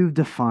life where you've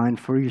defined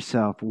for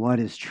yourself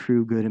what is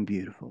true, good, and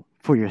beautiful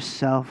for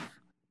yourself,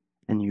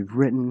 and you've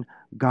written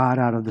God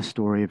out of the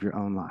story of your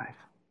own life.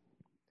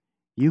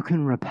 You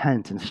can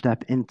repent and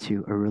step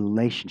into a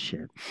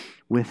relationship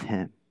with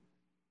Him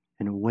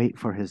and wait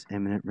for His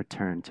imminent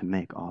return to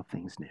make all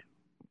things new.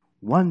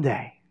 One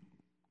day,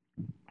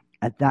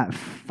 at that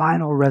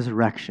final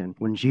resurrection,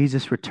 when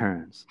Jesus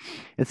returns,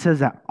 it says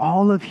that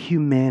all of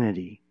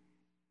humanity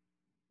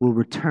will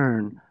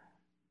return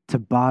to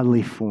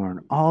bodily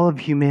form. All of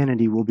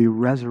humanity will be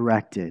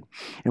resurrected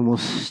and will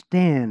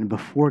stand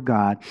before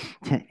God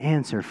to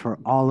answer for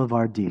all of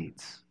our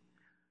deeds,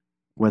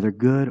 whether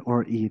good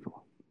or evil.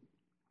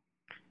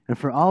 And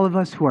for all of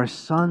us who are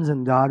sons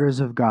and daughters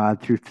of God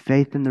through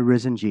faith in the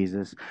risen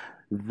Jesus,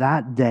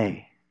 that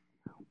day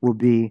will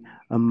be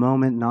a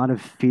moment not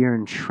of fear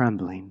and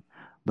trembling,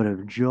 but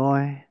of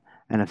joy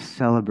and of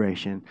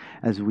celebration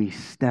as we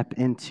step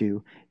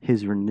into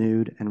His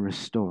renewed and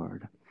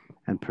restored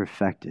and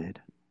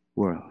perfected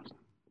world.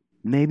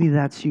 Maybe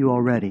that's you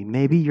already.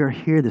 Maybe you're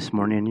here this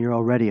morning and you're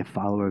already a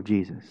follower of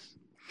Jesus.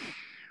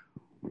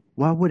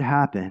 What would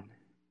happen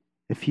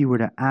if you were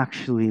to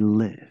actually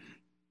live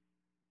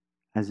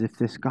as if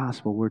this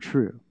gospel were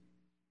true?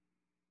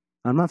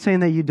 I'm not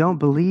saying that you don't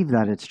believe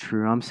that it's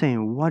true. I'm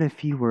saying, what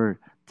if you were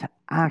to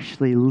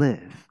actually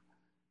live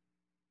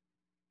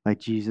like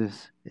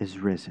Jesus is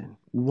risen?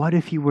 What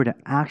if you were to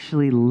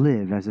actually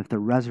live as if the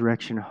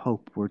resurrection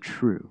hope were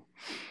true?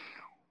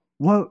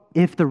 What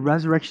if the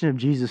resurrection of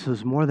Jesus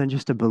was more than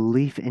just a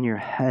belief in your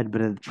head,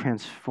 but it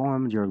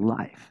transformed your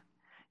life,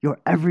 your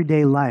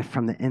everyday life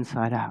from the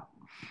inside out?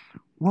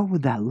 What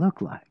would that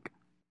look like?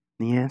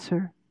 The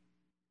answer?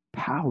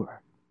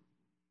 Power.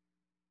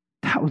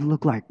 That would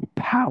look like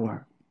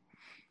power.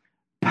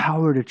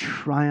 Power to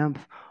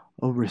triumph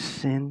over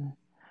sin.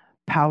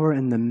 Power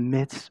in the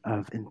midst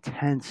of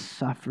intense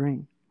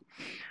suffering.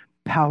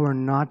 Power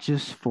not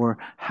just for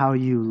how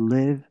you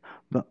live,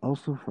 but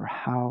also for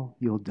how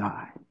you'll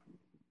die.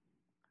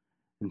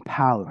 And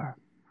power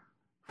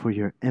for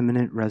your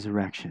imminent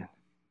resurrection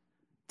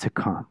to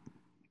come.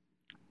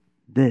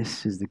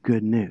 This is the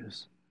good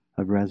news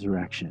of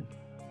resurrection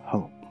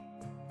hope.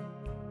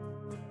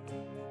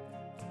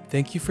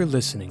 Thank you for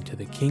listening to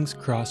the King's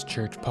Cross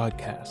Church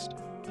podcast.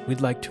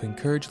 We'd like to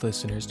encourage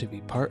listeners to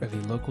be part of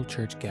a local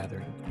church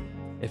gathering.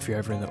 If you're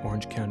ever in the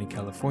Orange County,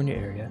 California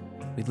area,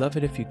 we'd love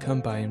it if you come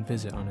by and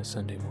visit on a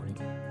Sunday morning.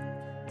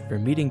 For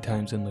meeting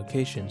times and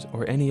locations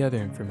or any other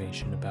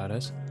information about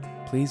us,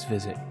 please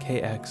visit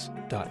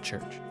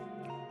kx.church.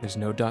 There's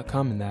no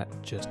 .com in that,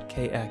 just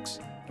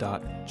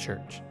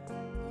kx.church.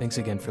 Thanks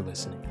again for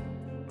listening.